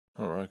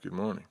All right, good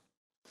morning.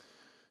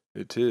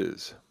 It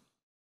is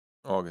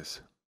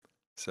August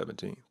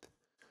 17th,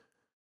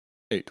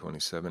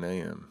 8:27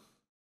 a.m.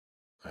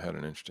 I had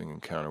an interesting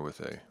encounter with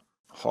a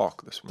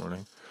hawk this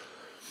morning.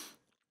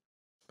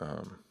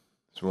 There's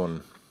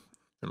one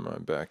in my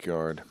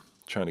backyard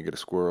trying to get a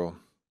squirrel.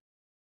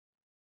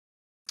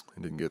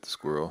 I didn't get the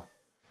squirrel.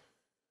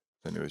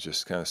 Then he was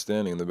just kind of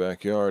standing in the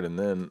backyard, and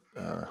then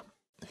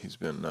he's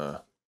been,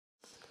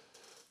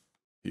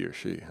 he or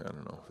she, I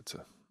don't know if it's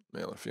a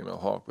male or female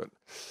hawk, but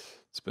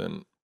it's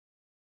been,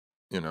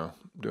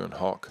 doing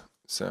hawk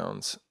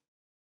sounds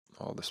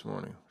all this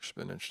morning, which has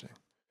been interesting.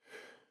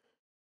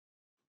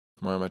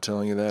 Why am I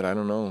telling you that? I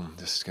don't know.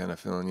 Just kind of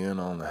filling you in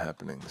on the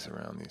happenings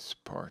around these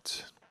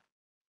parts.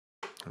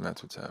 And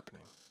that's what's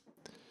happening.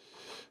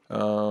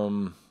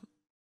 All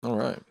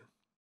right.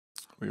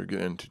 We are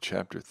getting to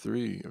chapter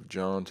 3 of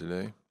John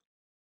today.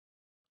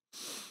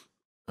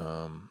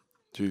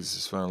 Jesus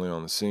is finally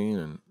on the scene,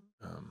 and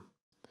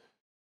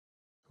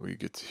we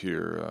get to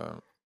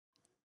hear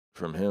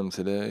from him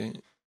today.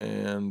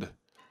 And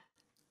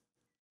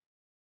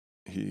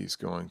he's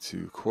going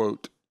to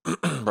quote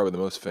probably the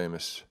most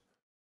famous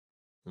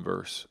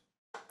verse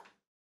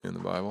in the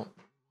Bible.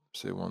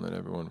 Say one that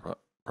everyone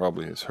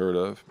probably has heard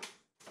of.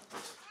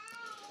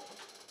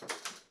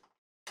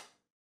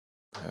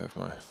 I have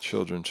my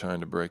children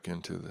trying to break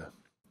into the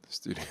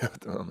studio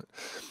at the moment.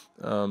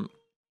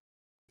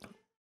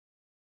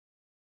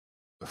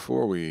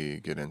 Before we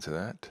get into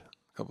that,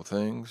 a couple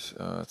things.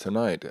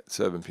 Tonight at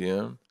 7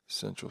 p.m.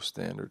 Central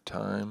Standard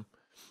Time,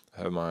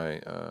 I have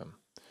my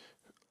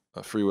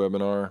a free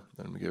webinar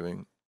that I'm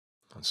giving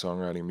on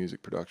songwriting and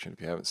music production.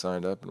 If you haven't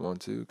signed up and want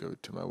to, go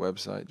to my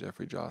website,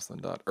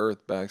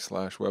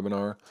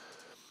 jeffreyjocelyn.earth/webinar.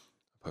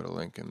 Put a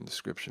link in the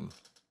description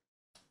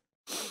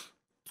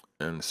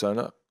and sign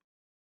up.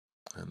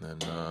 And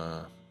then,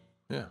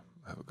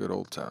 have a good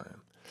old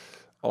time.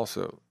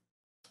 Also,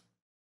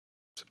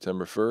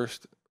 September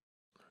 1st,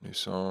 a new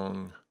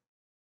song,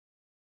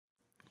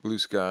 Blue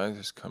Skies,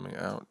 is coming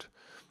out.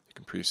 You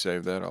can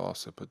pre-save that. I'll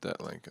also put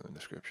that link in the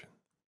description.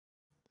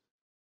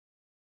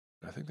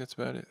 I think that's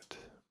about it.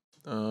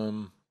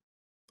 I'm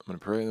going to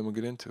pray, and then we'll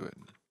get into it.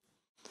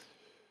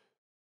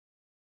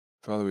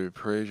 Father, we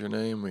praise your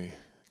name. We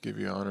give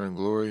you honor and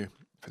glory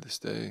for this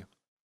day.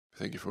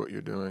 Thank you for what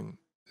you're doing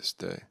this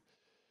day.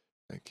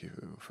 Thank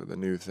you for the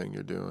new thing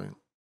you're doing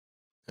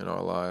in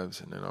our lives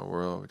and in our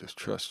world. We just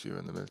trust you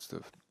in the midst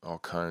of all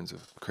kinds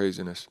of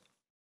craziness.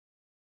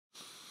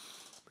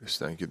 We just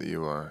thank you that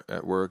you are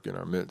at work in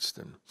our midst,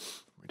 and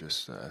we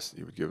just ask that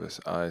you would give us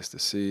eyes to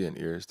see and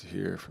ears to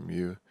hear from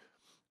you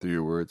through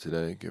your word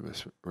today. Give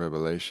us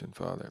revelation,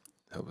 Father.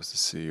 Help us to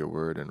see your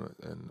word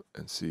and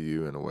see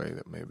you in a way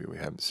that maybe we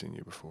haven't seen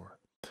you before.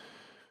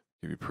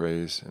 Give you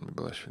praise, and we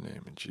bless your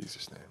name in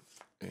Jesus' name.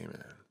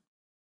 Amen.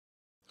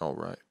 All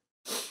right.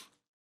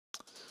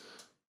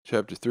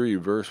 Chapter 3,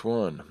 verse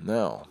 1.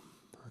 Now,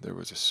 there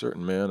was a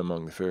certain man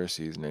among the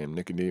Pharisees named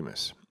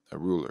Nicodemus, a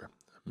ruler,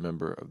 a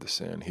member of the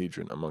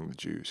Sanhedrin among the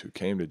Jews, who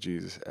came to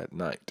Jesus at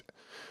night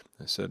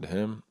and said to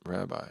him,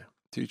 Rabbi,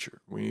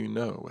 teacher, we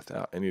know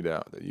without any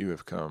doubt that you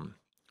have come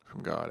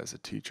from God as a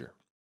teacher.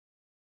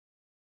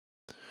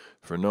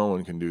 For no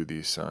one can do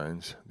these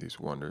signs, these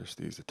wonders,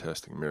 these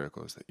attesting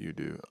miracles that you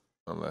do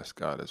unless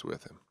God is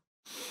with him.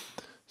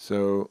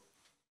 So,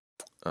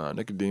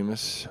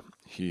 Nicodemus,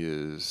 he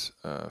is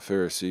a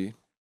Pharisee,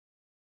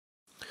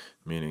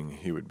 meaning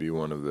he would be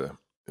one of the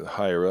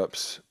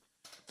higher-ups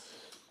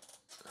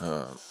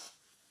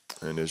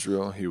in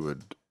Israel. He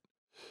would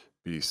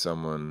be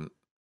someone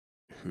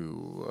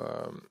who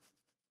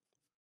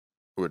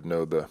would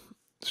know the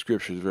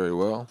scriptures very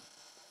well.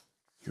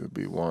 He would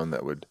be one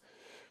that would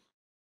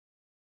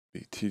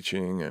be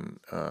teaching and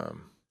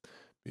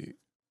be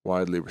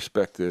widely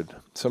respected.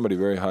 Somebody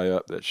very high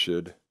up that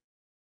should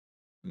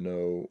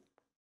know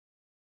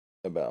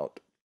about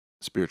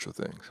spiritual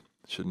things,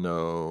 should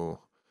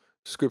know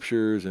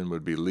scriptures, and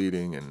would be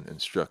leading and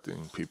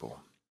instructing people.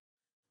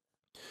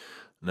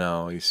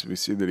 Now, we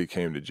see that he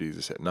came to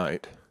Jesus at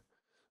night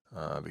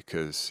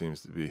because it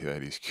seems to be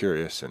that he's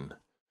curious, and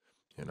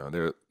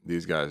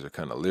these guys are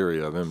kind of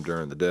leery of him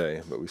during the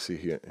day, but we see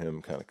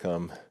him kind of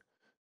come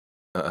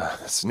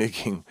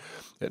sneaking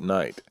at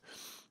night.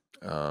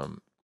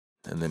 And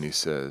then he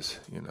says,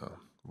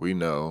 we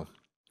know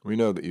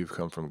that you've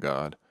come from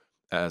God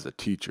as a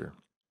teacher.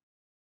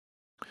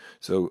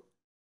 So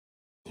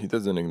he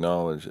doesn't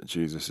acknowledge that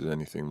Jesus is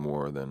anything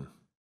more than,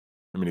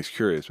 he's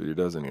curious, but he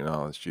doesn't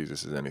acknowledge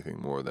Jesus is anything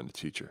more than a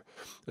teacher.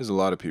 There's a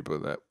lot of people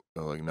that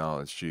will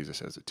acknowledge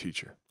Jesus as a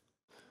teacher.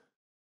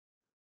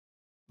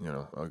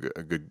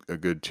 A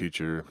good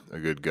teacher, a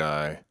good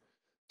guy,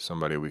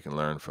 somebody we can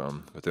learn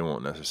from, but they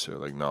won't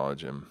necessarily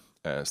acknowledge him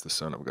as the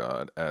Son of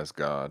God, as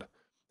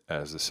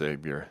the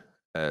Savior,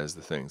 as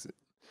the things that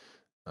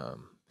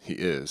he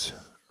is,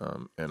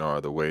 and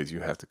are the ways you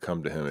have to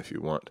come to him if you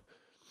want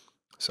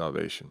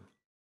salvation.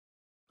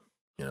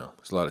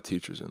 There's a lot of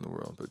teachers in the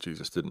world, but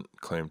Jesus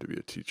didn't claim to be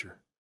a teacher.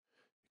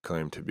 He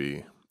claimed to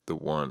be the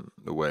one,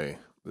 the way,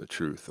 the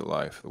truth, the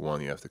life, the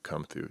one you have to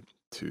come to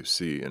to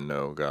see and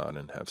know God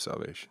and have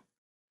salvation.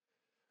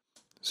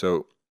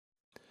 So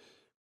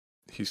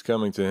he's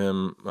coming to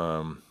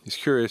him. He's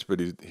curious, but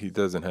he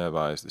doesn't have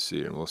eyes to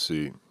see. And we'll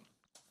see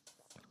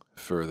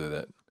further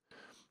that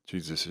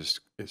Jesus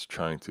is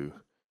trying to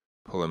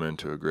pull him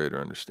into a greater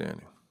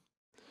understanding.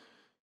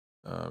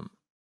 It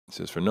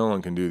says, "For no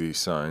one can do these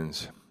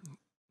signs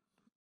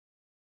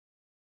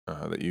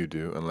that you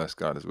do unless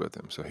God is with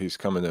him." So he's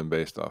coming to him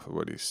based off of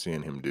what he's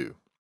seeing him do.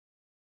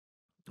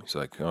 He's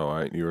like, "Oh, all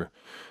right, you were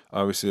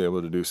obviously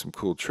able to do some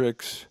cool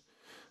tricks.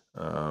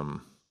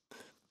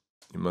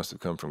 You must have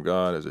come from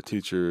God as a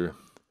teacher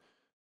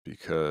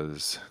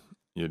because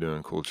you're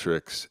doing cool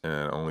tricks,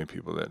 and only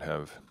people that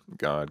have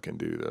God can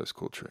do those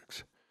cool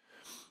tricks."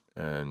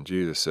 And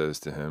Jesus says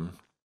to him,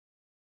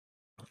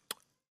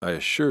 "I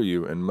assure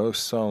you and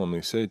most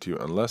solemnly say to you,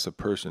 unless a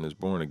person is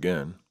born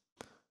again,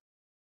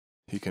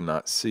 he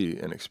cannot see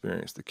and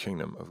experience the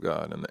kingdom of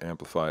God." And the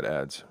Amplified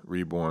adds,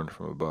 "reborn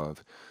from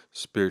above,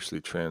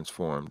 spiritually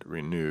transformed,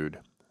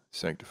 renewed,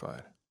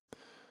 sanctified."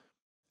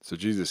 So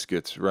Jesus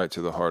gets right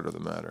to the heart of the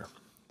matter.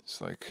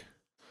 It's like,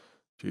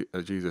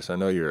 Jesus, I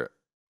know you're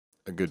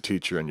a good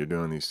teacher and you're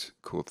doing these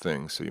cool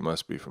things, so you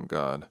must be from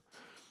God.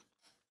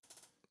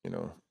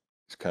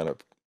 He's kind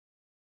of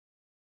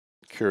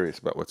curious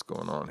about what's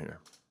going on here.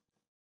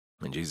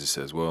 And Jesus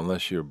says, well,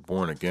 unless you're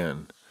born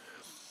again,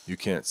 you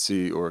can't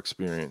see or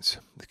experience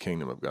the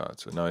kingdom of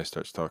God. So now he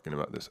starts talking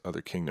about this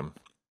other kingdom.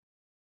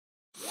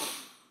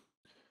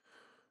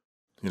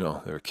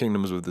 There are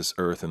kingdoms of this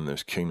earth and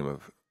there's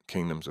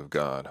kingdoms of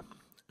God.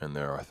 And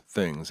there are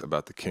things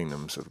about the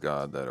kingdoms of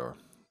God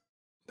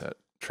that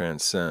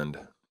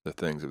transcend the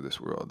things of this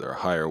world. There are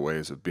higher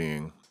ways of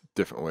being,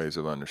 different ways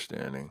of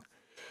understanding,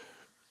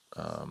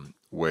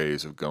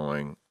 ways of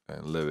going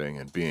and living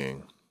and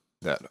being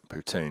that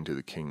pertain to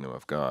the kingdom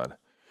of God.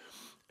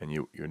 And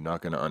you're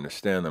not going to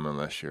understand them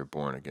unless you're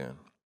born again.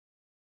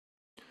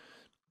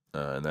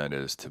 And that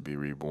is to be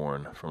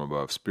reborn from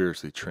above,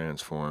 spiritually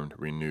transformed,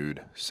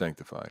 renewed,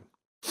 sanctified.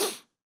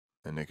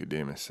 And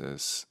Nicodemus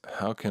says,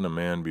 "How can a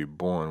man be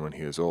born when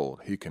he is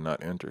old? He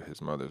cannot enter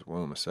his mother's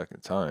womb a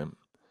second time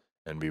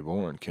and be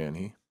born, can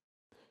he?"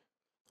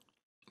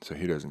 So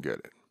he doesn't get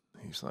it.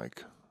 He's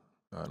like,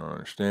 "I don't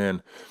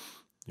understand.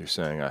 You're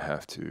saying I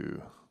have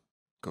to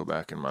go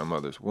back in my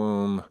mother's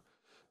womb."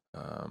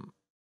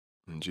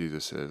 And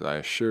Jesus says, "I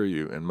assure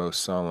you and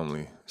most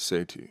solemnly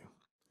say to you,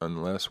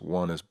 unless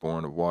one is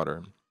born of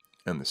water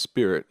and the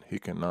Spirit, he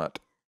cannot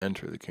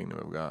enter the kingdom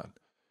of God."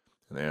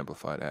 And the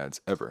Amplified adds,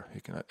 ever.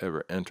 He cannot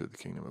ever enter the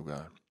kingdom of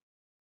God.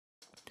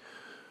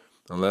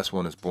 Unless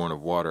one is born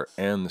of water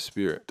and the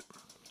Spirit.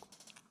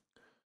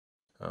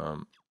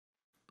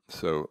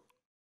 So,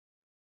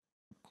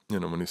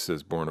 when he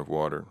says born of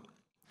water,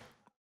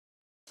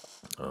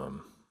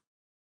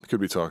 he could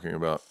be talking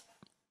about,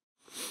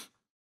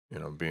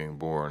 being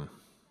born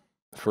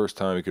the first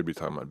time. He could be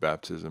talking about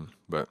baptism,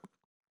 but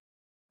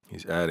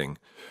he's adding,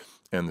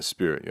 and the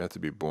Spirit. You have to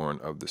be born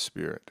of the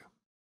Spirit.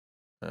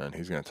 And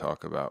he's going to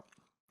talk about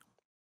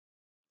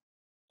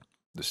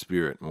the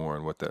Spirit more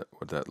and what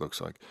that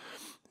looks like.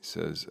 He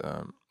says,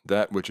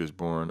 that which is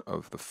born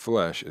of the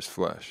flesh is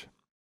flesh.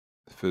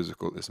 The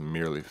physical is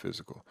merely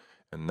physical.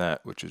 And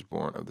that which is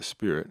born of the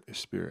Spirit is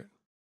spirit.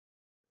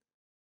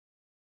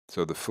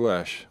 So the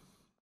flesh,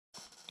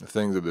 the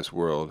things of this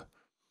world,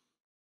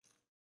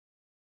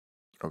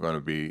 are going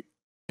to be,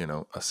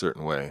 a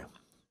certain way.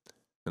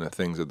 And the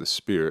things of the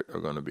Spirit are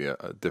going to be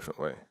a different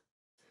way.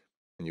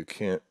 And you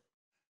can't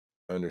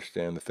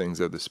understand the things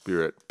of the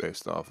Spirit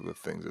based off of the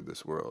things of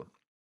this world.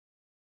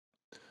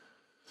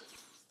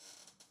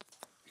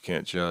 You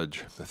can't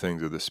judge the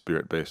things of the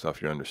Spirit based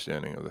off your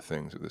understanding of the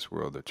things of this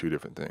world. They're two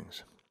different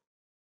things.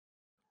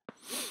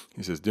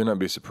 He says, "Do not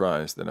be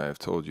surprised that I have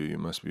told you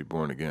must be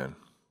born again,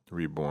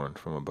 reborn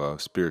from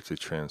above, spiritually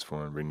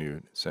transformed,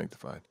 renewed,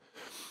 sanctified."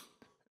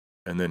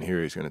 And then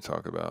here he's going to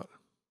talk about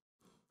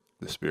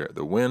the Spirit.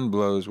 "The wind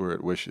blows where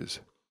it wishes,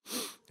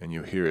 and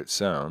you hear its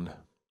sound,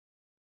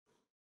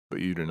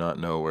 but you do not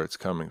know where it's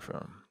coming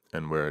from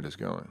and where it is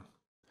going.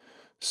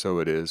 So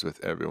it is with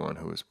everyone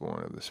who is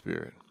born of the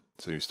Spirit."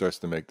 So he starts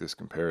to make this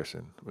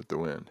comparison with the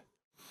wind.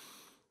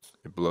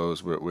 It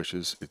blows where it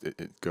wishes.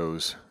 It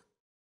goes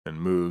and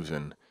moves,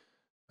 and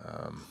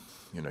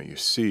you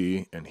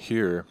see and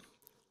hear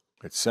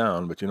its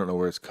sound, but you don't know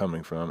where it's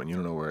coming from, and you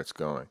don't know where it's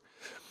going.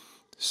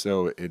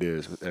 So it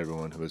is with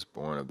everyone who is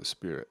born of the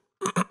Spirit.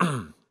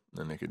 And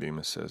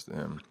Nicodemus says to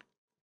him,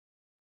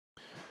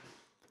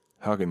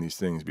 "How can these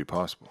things be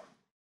possible?"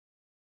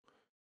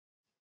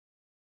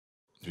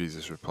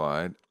 Jesus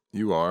replied,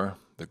 "You are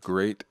the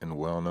great and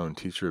well-known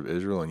teacher of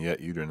Israel, and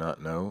yet you do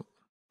not know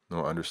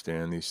nor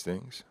understand these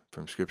things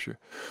from Scripture."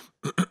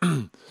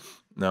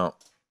 Now,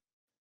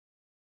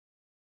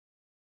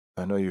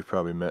 I know you've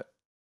probably met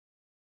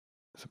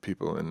some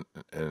people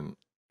in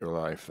your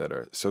life that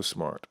are so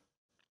smart.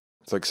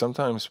 It's like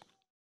sometimes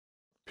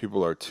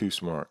people are too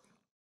smart.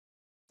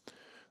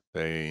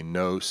 They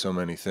know so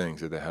many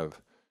things that they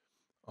have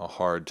a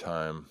hard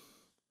time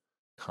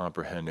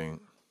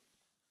comprehending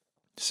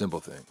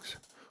simple things,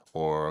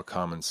 or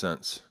common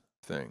sense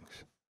things.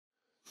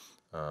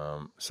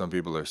 Some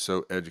people are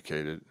so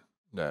educated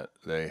that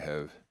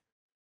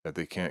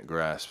they can't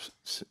grasp,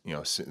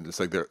 it's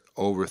like they're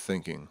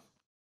overthinking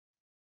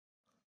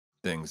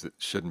things that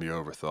shouldn't be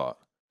overthought.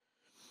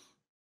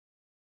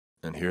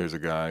 And here's a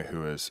guy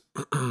who is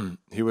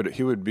he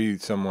would be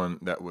someone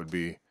that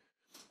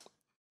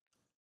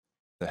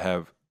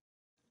have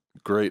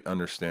great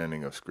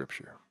understanding of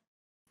Scripture.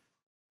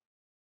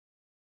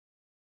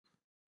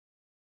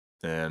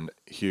 And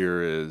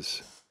here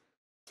is,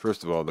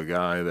 first of all, the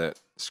guy that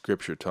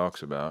Scripture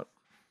talks about,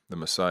 the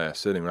Messiah,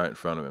 sitting right in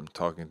front of him,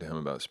 talking to him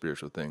about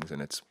spiritual things,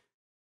 and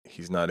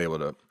he's not able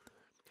to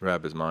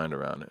wrap his mind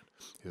around it.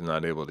 He's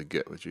not able to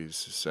get what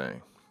Jesus is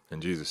saying.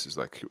 And Jesus is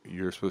like,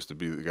 you're supposed to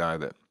be the guy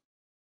that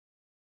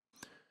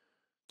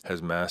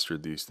has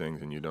mastered these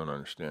things and you don't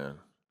understand.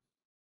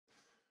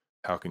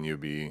 How can you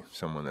be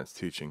someone that's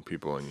teaching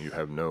people and you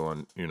have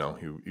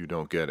you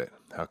don't get it?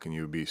 How can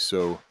you be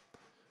so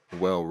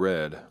well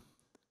read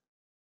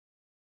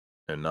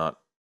and not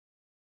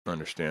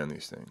understand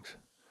these things?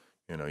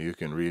 You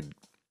can read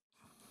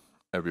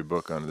every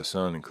book under the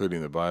sun,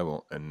 including the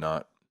Bible, and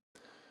not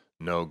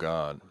know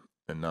God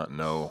and not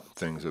know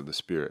things of the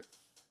Spirit.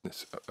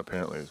 This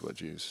apparently is what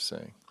Jesus is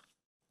saying.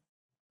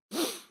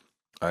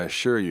 I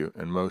assure you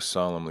and most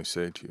solemnly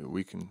say to you,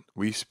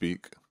 we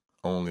speak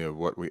only of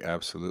what we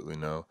absolutely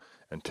know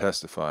and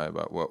testify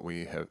about what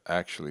we have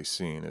actually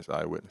seen as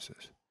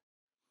eyewitnesses.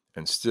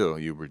 And still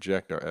you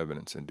reject our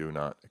evidence and do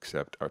not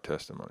accept our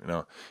testimony.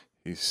 Now,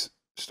 he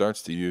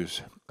starts to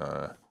use,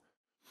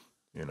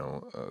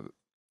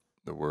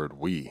 the word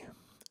we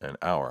and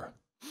our.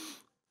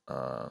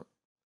 I'm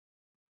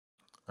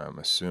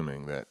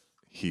assuming that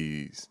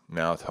he's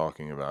now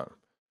talking about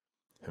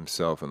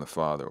himself and the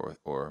Father,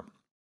 or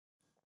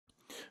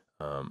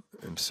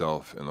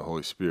himself and the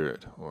Holy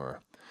Spirit,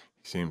 or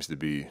he seems to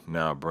be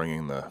now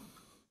bringing the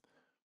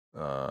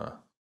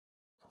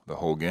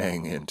whole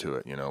gang into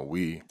it.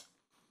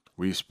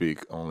 We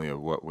speak only of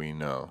what we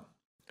know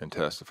and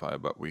testify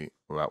about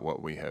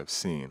what we have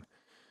seen.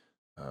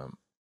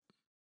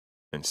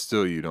 And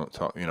still you don't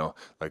talk,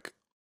 like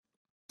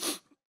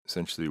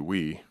essentially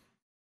we,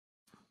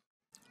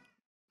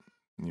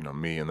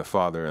 me and the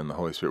Father and the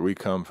Holy Spirit, we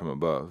come from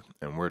above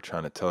and we're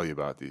trying to tell you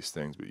about these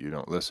things, but you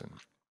don't listen.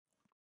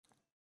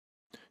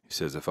 He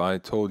says, if I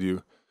told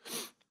you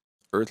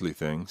earthly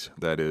things,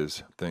 that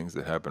is, things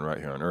that happen right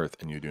here on earth,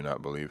 and you do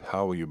not believe,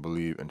 how will you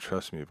believe and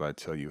trust me if I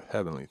tell you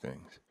heavenly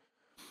things?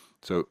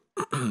 So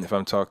if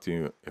I'm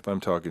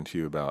talking to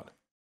you about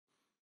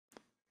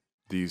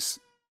these,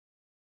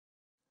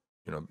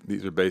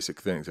 these are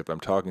basic things. If I'm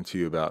talking to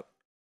you about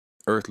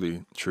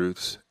earthly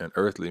truths and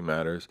earthly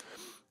matters,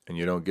 and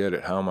you don't get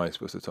it, how am I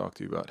supposed to talk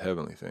to you about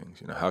heavenly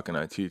things? How can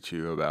I teach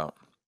you about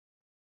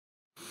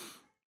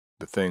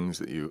the things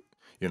that you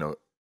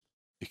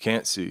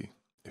can't see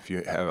if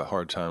you have a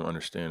hard time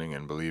understanding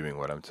and believing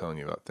what I'm telling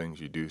you about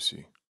things you do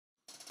see?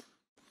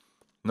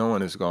 No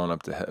one has gone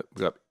up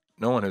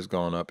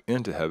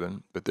into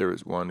heaven, but there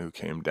is one who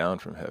came down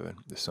from heaven,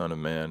 the Son of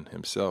Man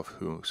himself,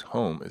 whose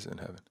home is in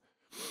heaven.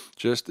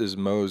 Just as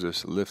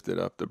Moses lifted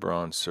up the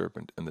bronze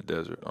serpent in the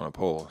desert on a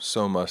pole,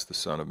 so must the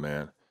Son of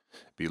Man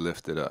be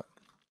lifted up.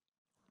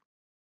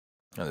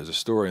 Now, there's a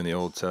story in the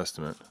Old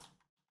Testament,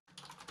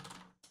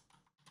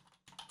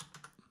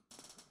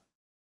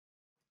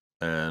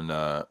 and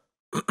I'm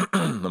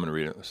going to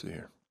read it. Let's see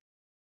here.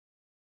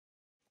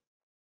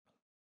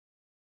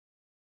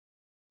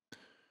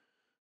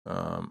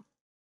 And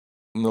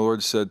the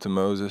Lord said to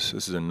Moses,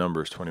 this is in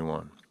Numbers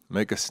 21,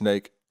 make a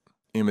snake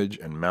image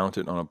and mount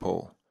it on a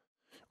pole.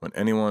 When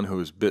anyone who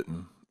is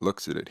bitten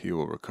looks at it, he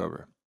will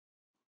recover.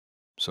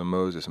 So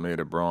Moses made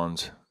a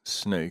bronze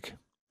snake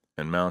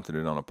and mounted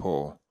it on a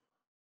pole.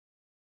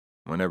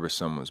 Whenever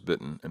someone was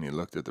bitten and he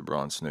looked at the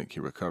bronze snake, he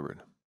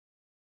recovered.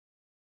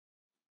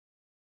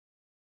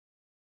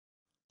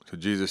 So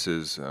Jesus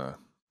is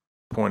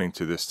pointing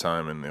to this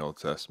time in the Old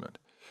Testament.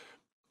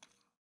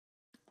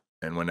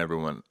 And when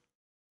everyone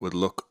would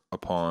look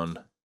upon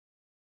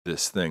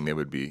this thing, they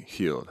would be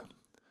healed.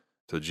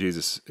 So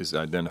Jesus is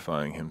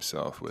identifying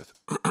himself with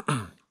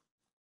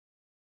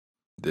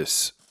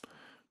this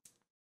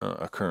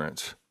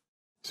occurrence.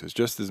 He says,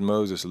 just as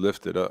Moses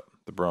lifted up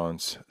the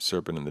bronze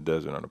serpent in the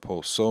desert on a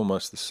pole, so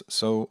must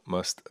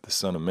the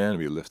Son of Man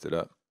be lifted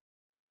up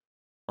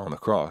on the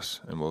cross,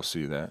 and we'll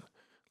see that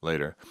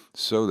later,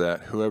 so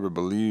that whoever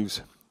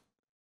believes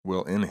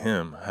will in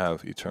him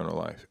have eternal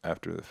life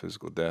after the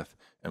physical death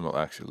and will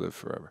actually live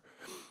forever.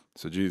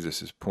 So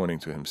Jesus is pointing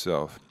to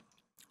himself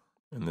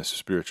in this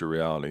spiritual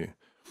reality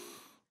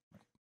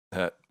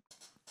that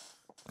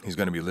he's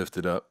going to be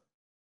lifted up,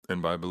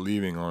 and by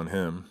believing on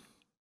him,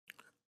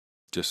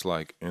 just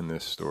like in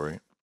this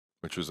story,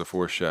 which was a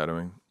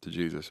foreshadowing to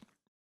Jesus,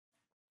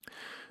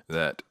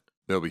 that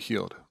they'll be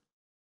healed.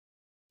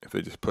 If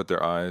they just put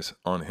their eyes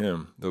on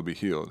him, they'll be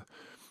healed.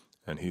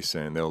 And he's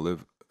saying they'll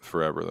live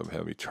forever, they'll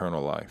have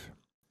eternal life.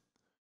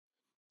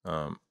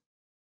 And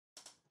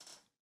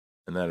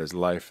that is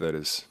life that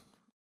is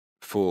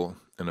full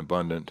and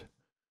abundant,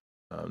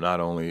 Not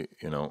only,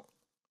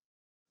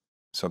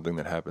 something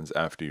that happens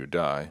after you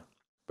die,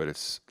 but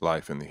it's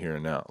life in the here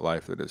and now,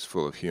 life that is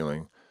full of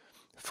healing,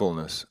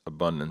 fullness,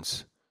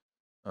 abundance,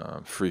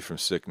 free from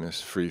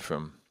sickness, free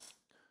from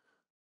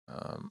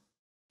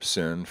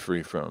sin,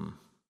 free from,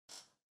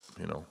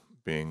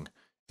 being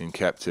in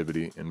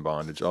captivity, in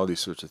bondage, all these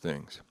sorts of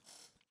things.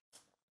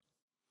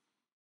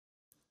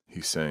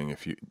 He's saying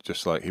if you,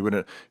 just like he would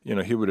have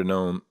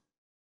known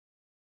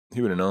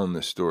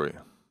this story.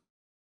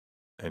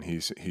 And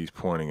he's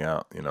pointing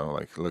out,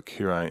 like, look,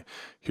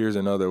 here's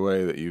another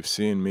way that you've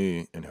seen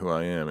me and who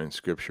I am in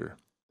Scripture.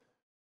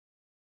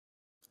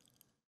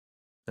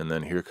 And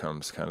then here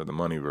comes kind of the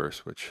money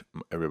verse, which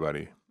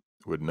everybody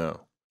would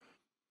know.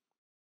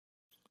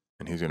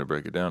 And he's going to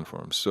break it down for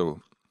him.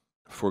 So,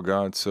 for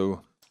God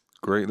so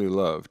greatly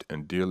loved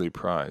and dearly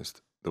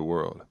prized the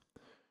world,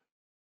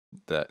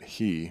 that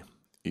he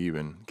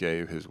even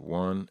gave his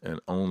one and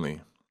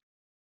only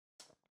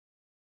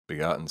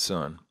begotten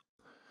Son,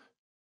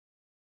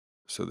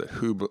 so that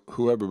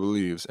whoever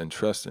believes and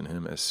trusts in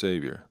him as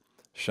Savior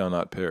shall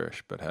not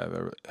perish, but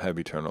have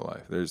eternal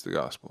life. There's the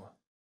gospel.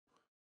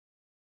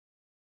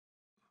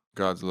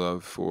 God's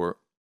love for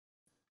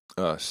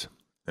us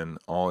and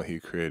all he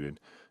created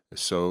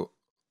is so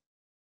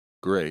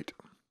great.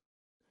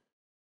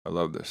 I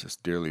love this. It's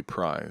dearly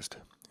prized.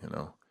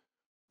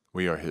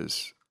 We are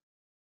his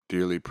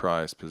dearly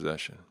prized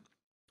possession.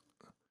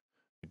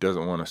 He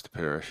doesn't want us to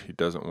perish. He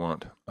doesn't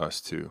want us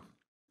to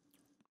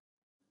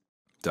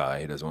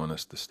die. He doesn't want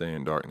us to stay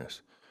in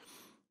darkness.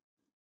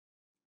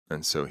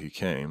 And so he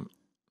came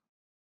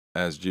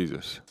as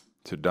Jesus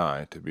to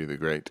die, to be the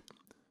great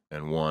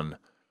and one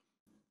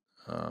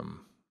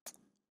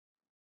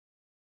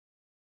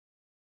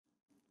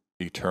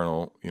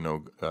eternal,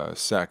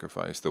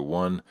 sacrifice, the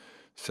one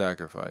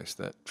sacrifice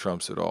that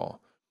trumps it all,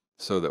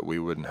 so that we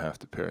wouldn't have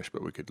to perish,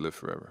 but we could live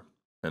forever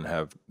and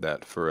have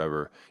that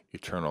forever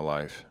eternal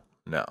life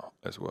now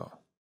as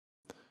well.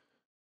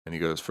 And he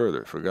goes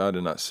further, for God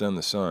did not send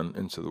the Son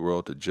into the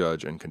world to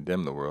judge and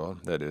condemn the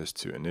world, that is,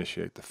 to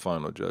initiate the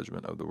final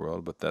judgment of the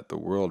world, but that the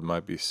world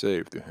might be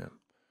saved through him.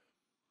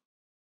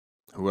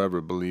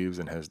 Whoever believes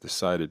and has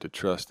decided to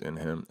trust in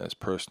him as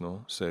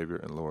personal Savior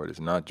and Lord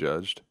is not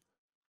judged.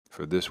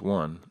 For this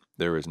one,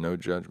 there is no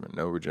judgment,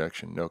 no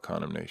rejection, no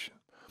condemnation.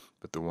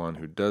 But the one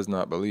who does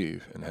not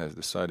believe and has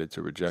decided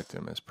to reject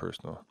him as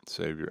personal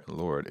Savior and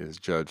Lord is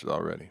judged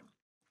already.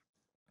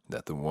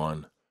 That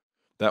one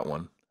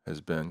has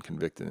been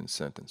convicted and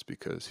sentenced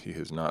because he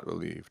has not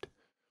believed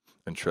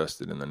and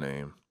trusted in the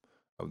name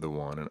of the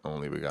one and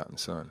only begotten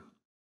Son.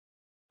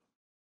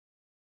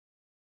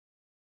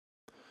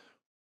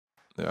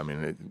 I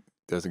mean, it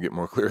doesn't get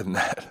more clear than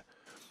that.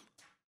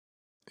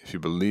 If you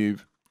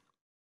believe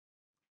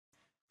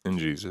in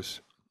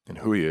Jesus and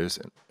who he is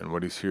and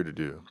what he's here to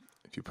do,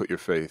 if you put your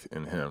faith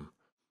in him,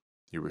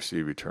 you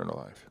receive eternal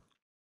life.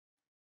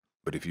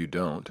 But if you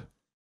don't,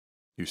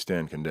 you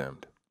stand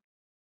condemned.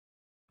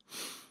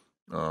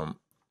 In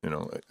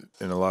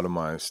a lot of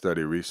my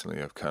study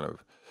recently, I've kind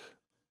of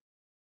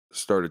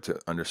started to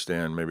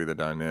understand maybe the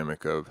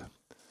dynamic of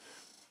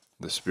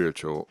the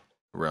spiritual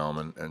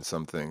realm and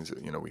some things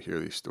that, we hear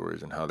these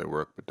stories and how they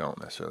work, but don't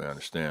necessarily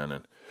understand.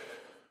 And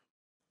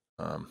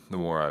the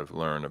more I've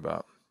learned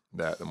about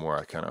that, the more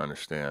I kind of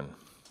understand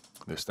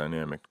this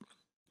dynamic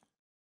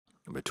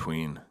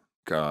between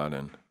God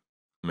and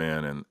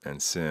man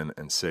and sin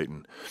and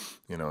Satan.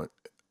 It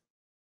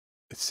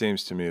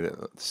seems to me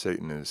that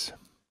Satan is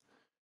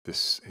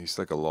he's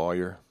like a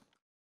lawyer,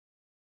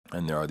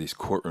 and there are these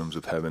courtrooms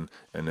of heaven,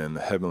 and in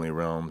the heavenly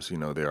realms,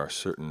 there are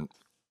certain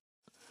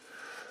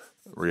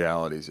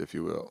realities, if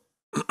you will.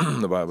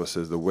 The Bible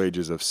says the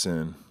wages of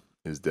sin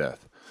is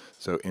death.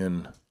 So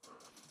in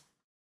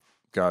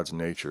God's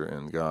nature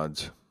and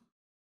God's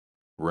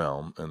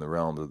realm and the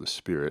realms of the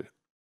Spirit,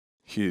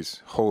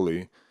 he's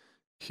holy,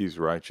 he's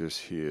righteous,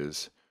 he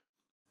is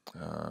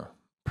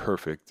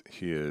perfect,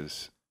 he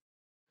is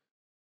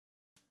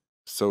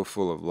so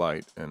full of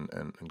light and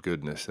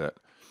goodness that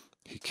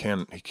he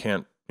can't,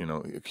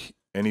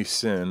 any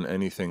sin,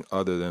 anything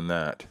other than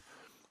that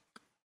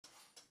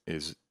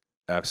is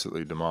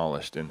absolutely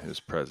demolished in his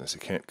presence.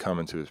 It can't come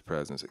into his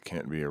presence. It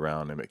can't be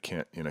around him. It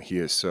can't, he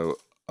is so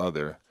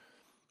other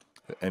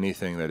that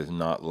anything that is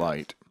not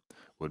light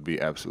would be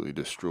absolutely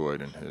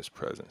destroyed in his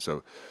presence.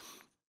 So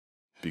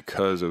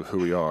because of who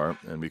we are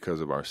and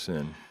because of our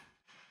sin,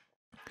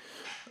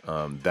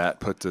 that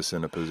puts us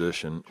in a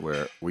position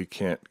where we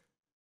can't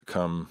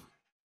come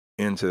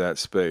into that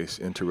space,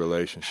 into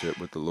relationship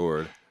with the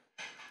Lord,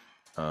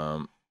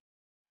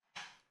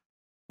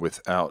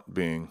 without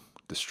being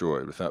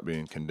destroyed, without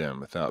being condemned,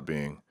 without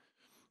being,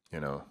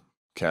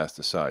 cast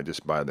aside,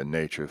 just by the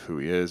nature of who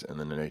he is and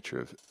then the nature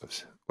of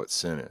what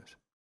sin is.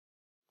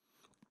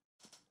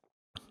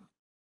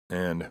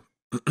 And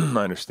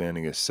my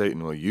understanding is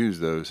Satan will use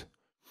those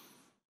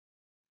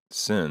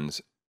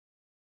sins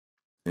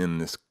in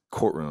this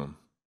courtroom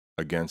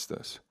against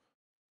us,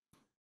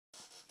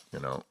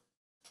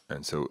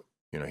 and so,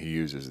 he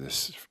uses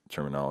this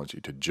terminology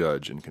to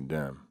judge and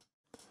condemn.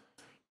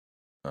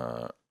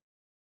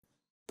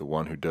 the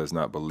one who does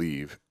not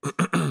believe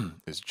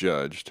is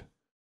judged.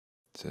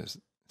 It says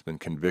it's been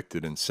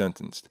convicted and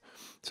sentenced.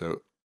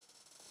 So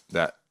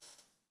that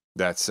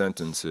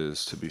sentence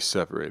is to be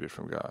separated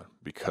from God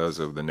because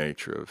of the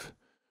nature of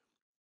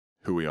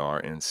who we are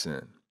in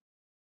sin.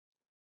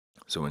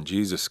 So when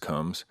Jesus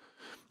comes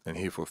and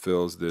he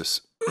fulfills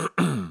this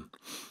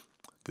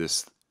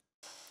this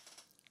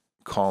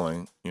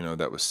calling,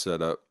 that was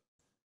set up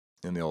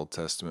in the Old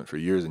Testament for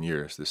years and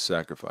years, this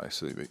sacrifice,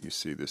 so that you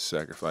see this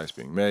sacrifice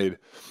being made,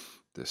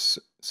 this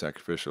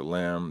sacrificial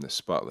lamb, this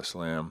spotless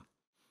lamb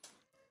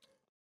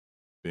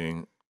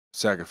being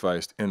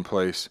sacrificed in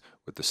place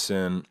with the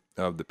sin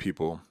of the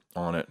people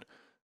on it.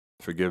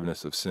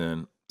 Forgiveness of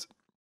sin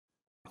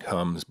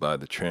comes by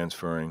the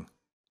transferring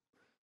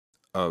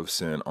of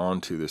sin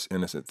onto this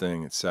innocent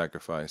thing. It's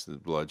sacrificed, it's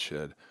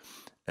bloodshed,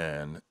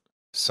 and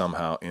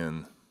somehow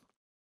in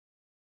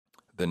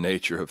the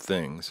nature of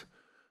things,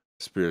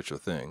 spiritual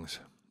things,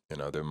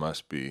 there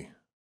must be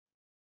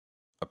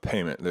a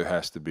payment. There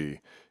has to be,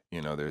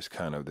 there's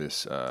kind of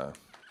this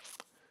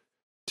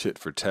tit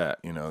for tat,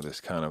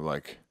 this kind of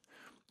like,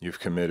 you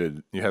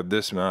have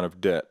this amount of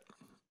debt,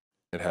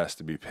 it has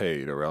to be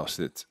paid, or else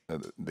it's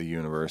the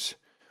universe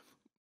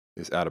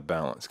is out of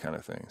balance kind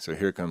of thing. So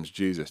here comes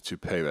Jesus to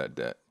pay that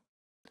debt.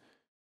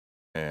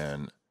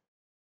 And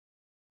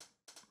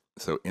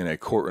so in a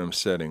courtroom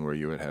setting where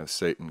you would have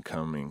Satan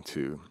coming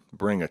to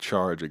bring a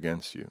charge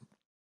against you,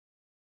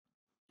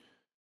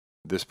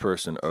 this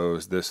person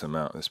owes this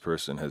amount, this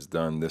person has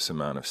done this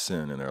amount of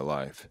sin in their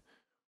life,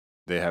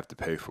 they have to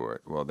pay for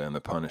it. Well, then the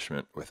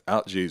punishment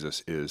without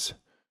Jesus is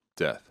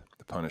death.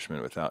 The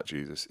punishment without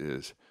Jesus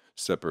is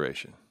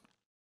separation.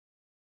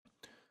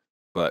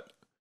 But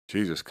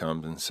Jesus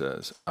comes and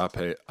says, I'll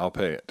pay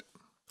it.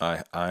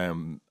 I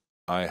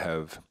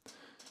have,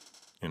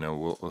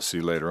 we'll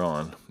see later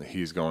on that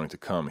he's going to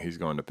come. He's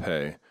going to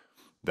pay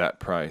that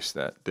price,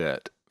 that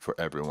debt for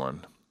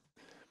everyone.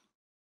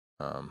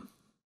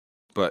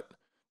 But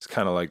it's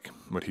kind of like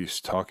what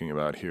he's talking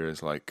about here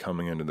is like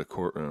coming into the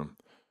courtroom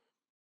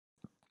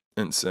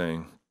and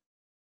saying,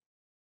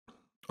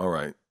 all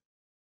right,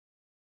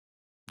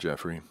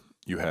 Jeffrey,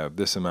 you have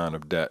this amount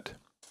of debt.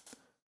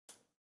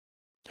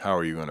 How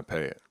are you going to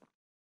pay it?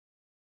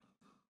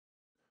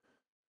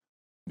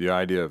 The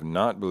idea of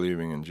not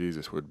believing in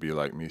Jesus would be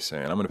like me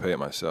saying, I'm going to pay it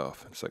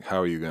myself. It's like,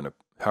 how are you going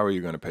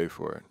to pay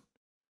for it?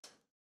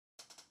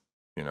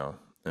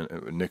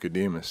 And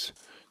Nicodemus,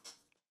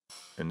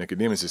 in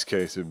Nicodemus's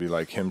case, it would be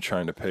like him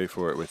trying to pay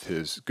for it with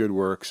his good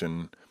works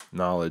and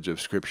knowledge of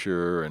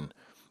Scripture. And,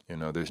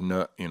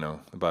 the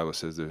Bible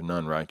says there's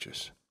none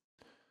righteous.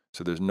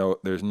 So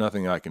there's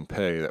nothing I can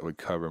pay that would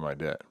cover my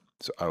debt.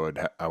 So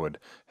I would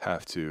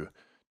have to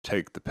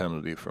take the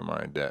penalty for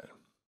my debt.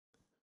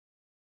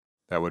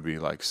 That would be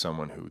like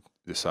someone who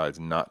decides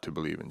not to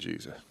believe in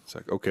Jesus. It's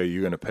like, okay,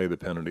 you're going to pay the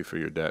penalty for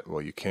your debt.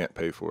 Well, you can't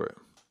pay for it.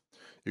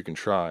 You can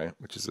try,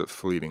 which is a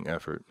fleeting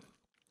effort,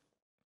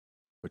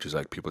 which is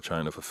like people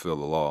trying to fulfill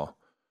the law.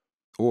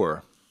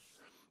 Or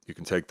you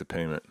can take the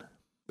payment,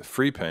 the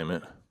free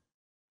payment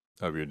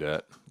of your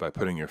debt by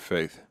putting your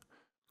faith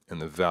in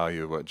the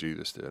value of what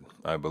Jesus did.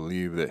 I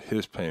believe that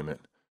his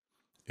payment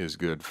is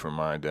good for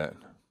my debt.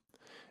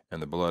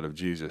 And the blood of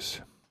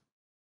Jesus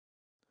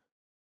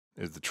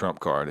is the trump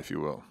card, if you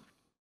will.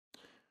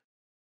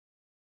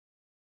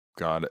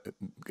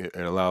 It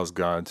allows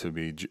God to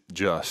be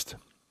just.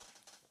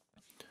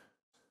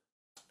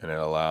 And it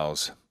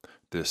allows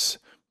this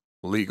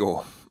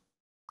legal,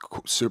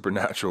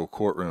 supernatural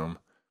courtroom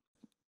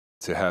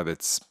to have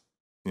its,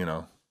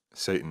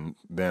 Satan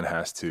then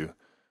has to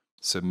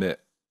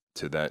submit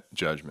to that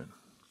judgment.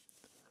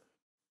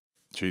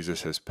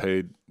 Jesus has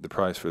paid the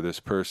price for this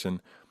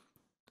person.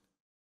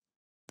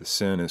 The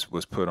sin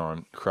was put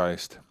on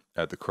Christ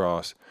at the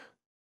cross.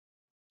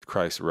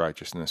 Christ's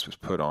righteousness was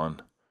put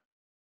on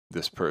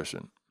this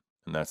person.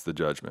 And that's the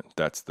judgment.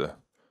 That's the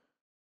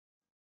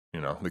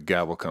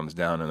gavel comes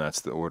down and that's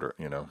the order,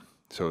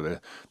 So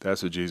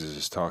that's what Jesus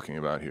is talking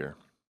about here.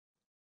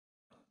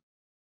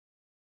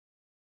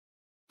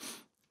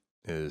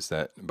 Is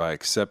that by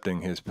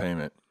accepting his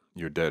payment,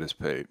 your debt is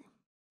paid.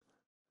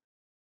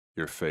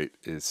 Your fate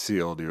is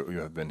sealed. You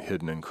have been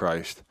hidden in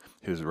Christ.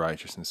 His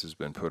righteousness has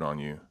been put on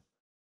you.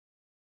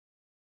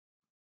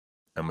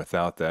 And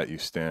without that, you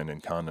stand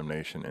in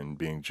condemnation and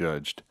being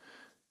judged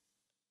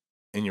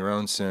in your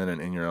own sin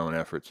and in your own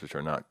efforts, which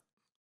are not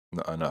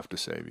enough to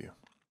save you.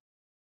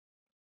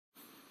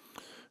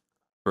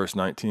 Verse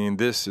 19,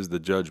 this is the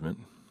judgment,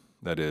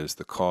 that is,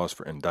 the cause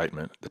for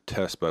indictment, the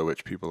test by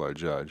which people are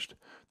judged,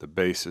 the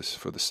basis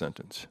for the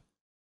sentence.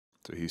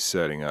 So he's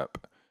setting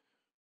up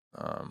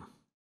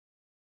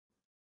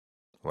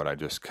what I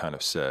just kind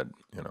of said,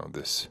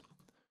 this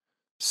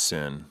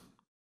sin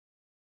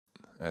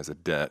as a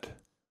debt,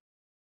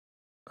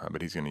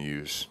 but he's going to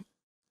use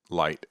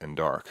light and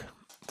dark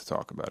to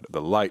talk about it.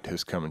 The light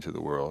has come into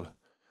the world,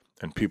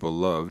 and people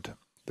loved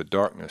the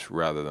darkness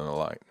rather than the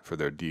light, for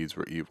their deeds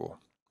were evil.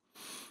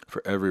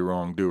 For every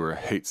wrongdoer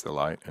hates the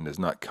light and does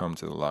not come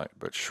to the light,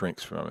 but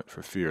shrinks from it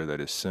for fear that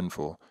his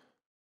sinful,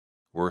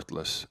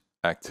 worthless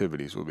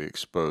activities will be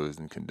exposed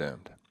and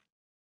condemned.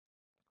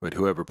 But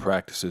whoever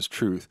practices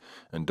truth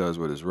and does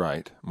what is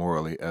right,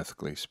 morally,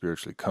 ethically,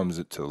 spiritually,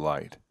 comes to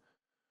light,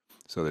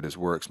 so that his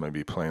works may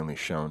be plainly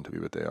shown to be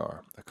what they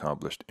are,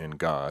 accomplished in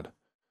God,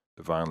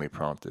 divinely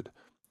prompted,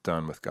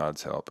 done with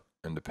God's help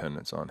and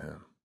dependence on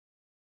him.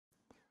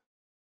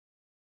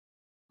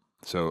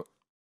 So,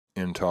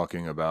 in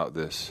talking about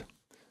this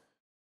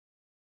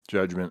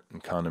judgment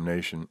and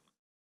condemnation,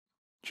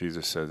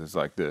 Jesus says it's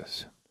like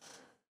this.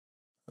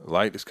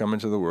 Light is coming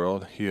to the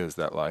world. He is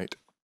that light.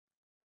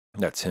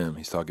 That's him.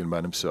 He's talking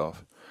about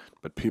himself.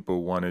 But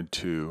people wanted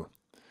to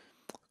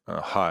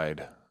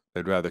hide.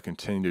 They'd rather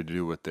continue to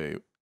do what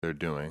they're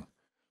doing.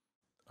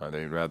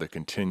 They'd rather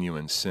continue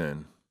in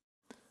sin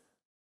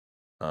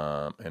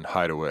and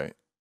hide away.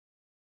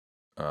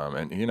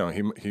 And,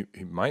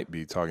 he might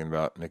be talking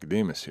about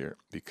Nicodemus here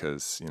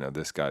because,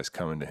 this guy's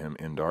coming to him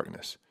in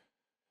darkness.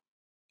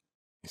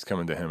 He's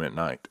coming to him at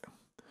night.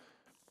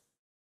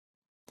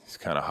 He's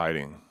kind of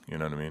hiding, you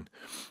know what I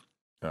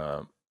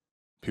mean?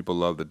 People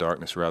love the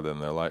darkness rather than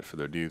the light, for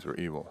their deeds were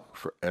evil.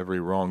 For every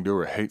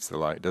wrongdoer hates the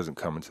light, doesn't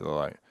come into the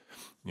light.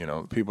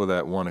 People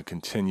that want to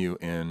continue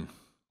in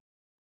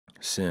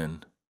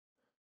sin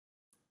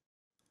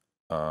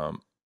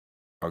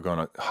are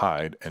going to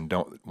hide and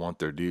don't want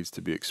their deeds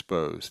to be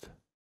exposed,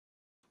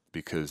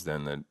 because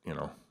then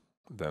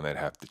they'd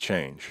have to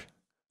change.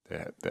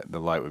 The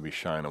light would be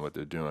shining on what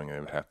they're doing, and they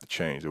would have to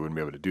change. They wouldn't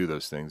be able to do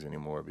those things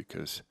anymore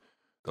because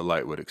the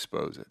light would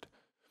expose it.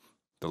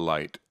 The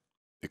light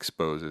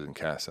exposes and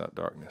casts out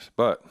darkness.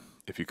 But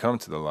if you come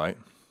to the light,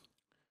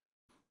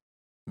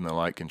 then the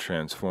light can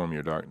transform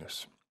your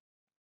darkness.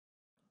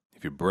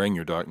 If you bring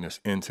your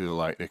darkness into the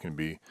light, it can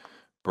be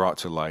brought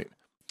to light,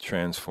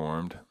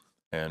 transformed,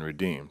 and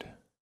redeemed.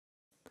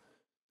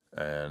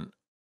 And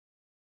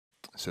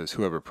it says,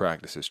 whoever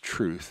practices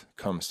truth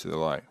comes to the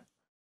light.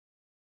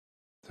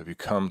 So if you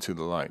come to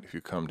the light, if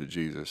you come to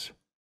Jesus,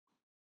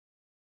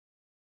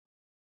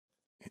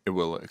 it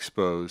will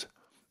expose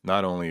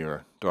not only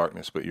your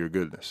darkness, but your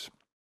goodness.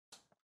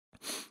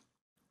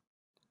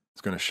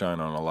 It's going to shine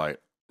on a light.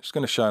 It's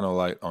going to shine a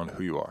light on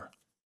who you are.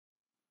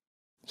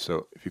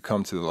 So if you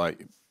come to the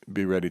light,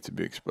 be ready to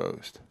be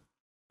exposed.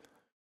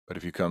 But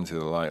if you come to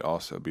the light,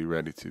 also be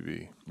ready to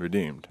be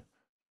redeemed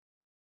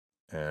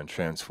and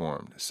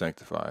transformed,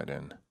 sanctified,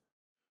 and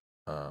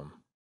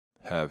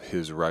have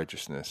his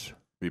righteousness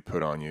be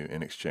put on you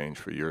in exchange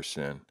for your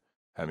sin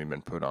having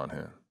been put on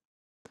him.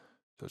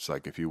 So it's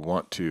like if you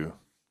want to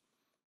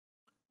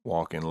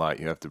walk in light,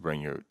 you have to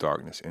bring your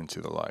darkness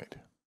into the light.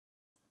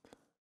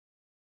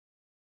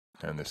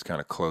 And this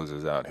kind of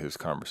closes out his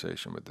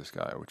conversation with this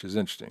guy, which is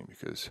interesting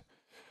because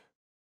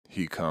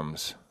he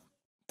comes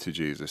to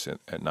Jesus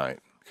at night,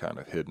 kind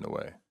of hidden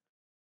away.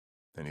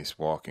 And he's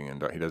walking in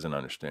dark. He doesn't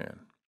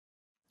understand.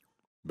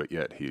 But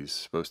yet he's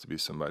supposed to be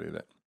somebody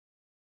that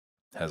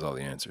has all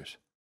the answers.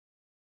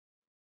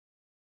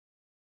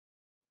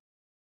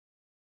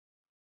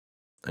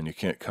 And you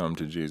can't come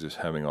to Jesus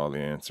having all the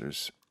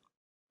answers.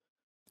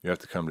 You have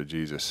to come to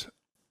Jesus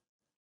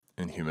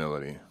in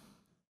humility.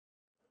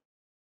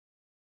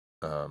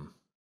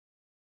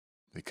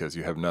 Because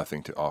you have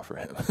nothing to offer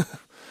him.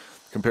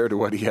 Compared to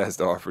what he has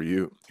to offer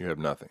you, you have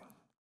nothing.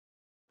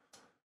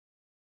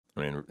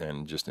 I mean,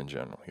 and just in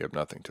general, you have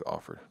nothing to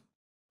offer.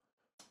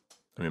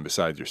 I mean,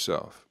 besides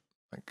yourself.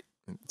 Like,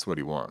 it's what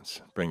he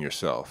wants. Bring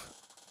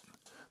yourself.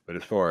 But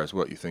as far as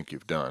what you think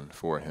you've done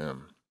for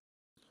him,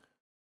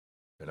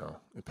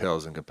 it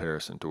pales in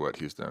comparison to what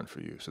he's done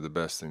for you. So the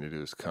best thing to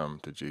do is come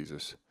to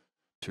Jesus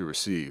to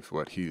receive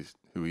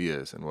who he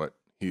is and what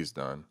he's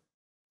done.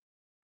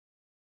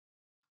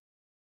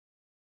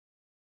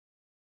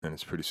 And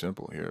it's pretty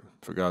simple here.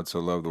 For God so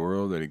loved the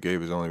world that he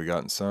gave his only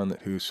begotten Son,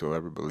 that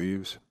whosoever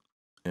believes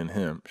in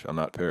him shall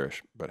not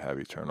perish, but have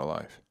eternal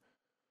life.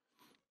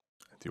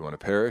 Do you want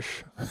to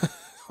perish?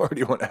 Or do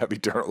you want to have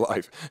eternal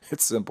life?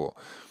 It's simple.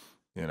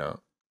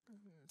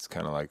 It's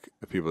kind of like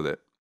the people that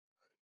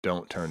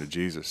don't turn to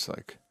Jesus,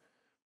 like,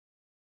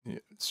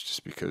 it's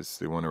just because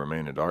they want to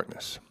remain in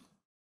darkness.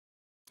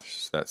 It's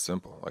just that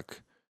simple.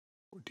 Like,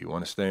 do you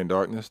want to stay in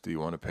darkness? Do you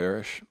want to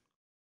perish?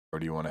 Or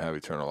do you want to have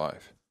eternal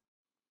life?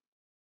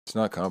 It's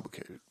not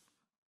complicated.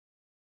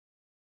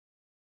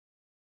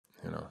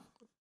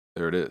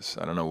 There it is.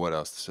 I don't know what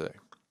else to say.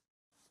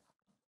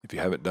 If you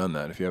haven't done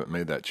that, if you haven't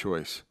made that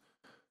choice,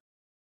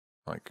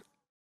 like,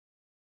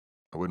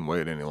 I wouldn't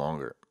wait any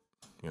longer.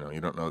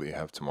 You don't know that you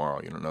have tomorrow.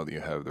 You don't know that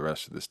you have the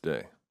rest of this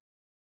day.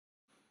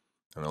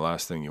 And the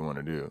last thing you want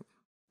to do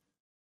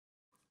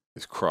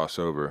is cross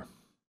over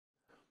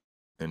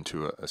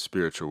into a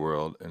spiritual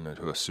world and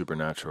into a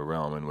supernatural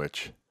realm in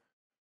which,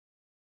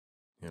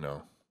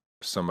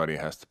 somebody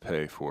has to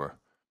pay for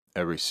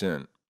every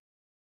sin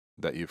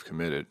that you've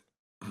committed,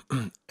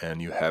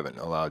 and you haven't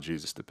allowed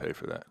Jesus to pay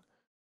for that.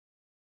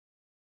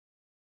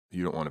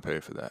 You don't want to pay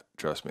for that,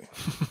 trust me.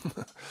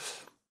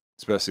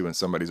 Especially when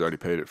somebody's already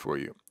paid it for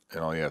you, and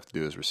all you have to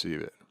do is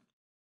receive it.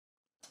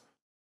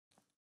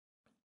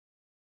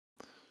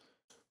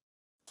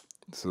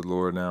 So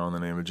Lord, now in the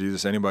name of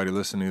Jesus, anybody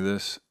listening to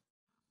this,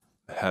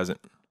 that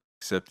hasn't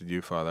accepted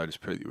you, Father, I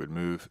just pray that you would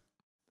move.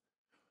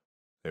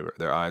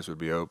 Their eyes would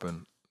be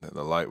open, that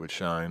the light would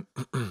shine,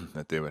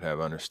 that they would have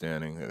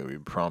understanding, that they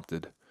would be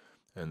prompted,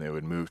 and they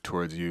would move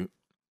towards you.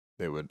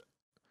 They would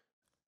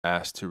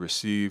ask to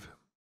receive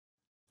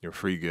your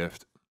free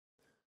gift,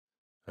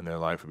 and their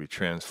life would be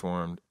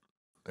transformed.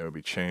 They would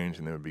be changed,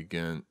 and they would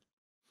begin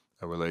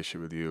a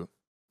relationship with you,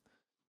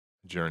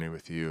 a journey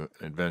with you,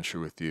 an adventure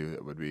with you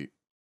that would be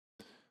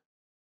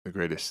the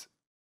greatest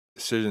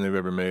decision they've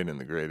ever made and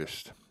the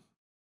greatest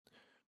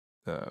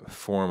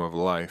form of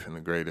life and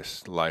the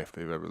greatest life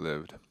they've ever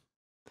lived,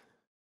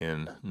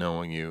 in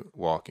knowing you,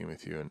 walking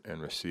with you,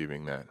 and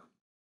receiving that.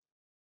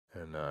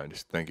 And I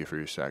just thank you for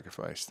your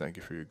sacrifice. Thank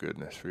you for your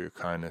goodness, for your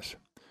kindness,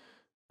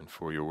 and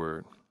for your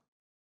word.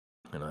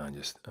 And I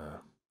just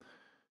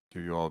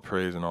give you all the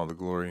praise and all the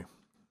glory.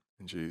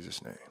 In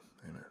Jesus' name,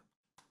 amen.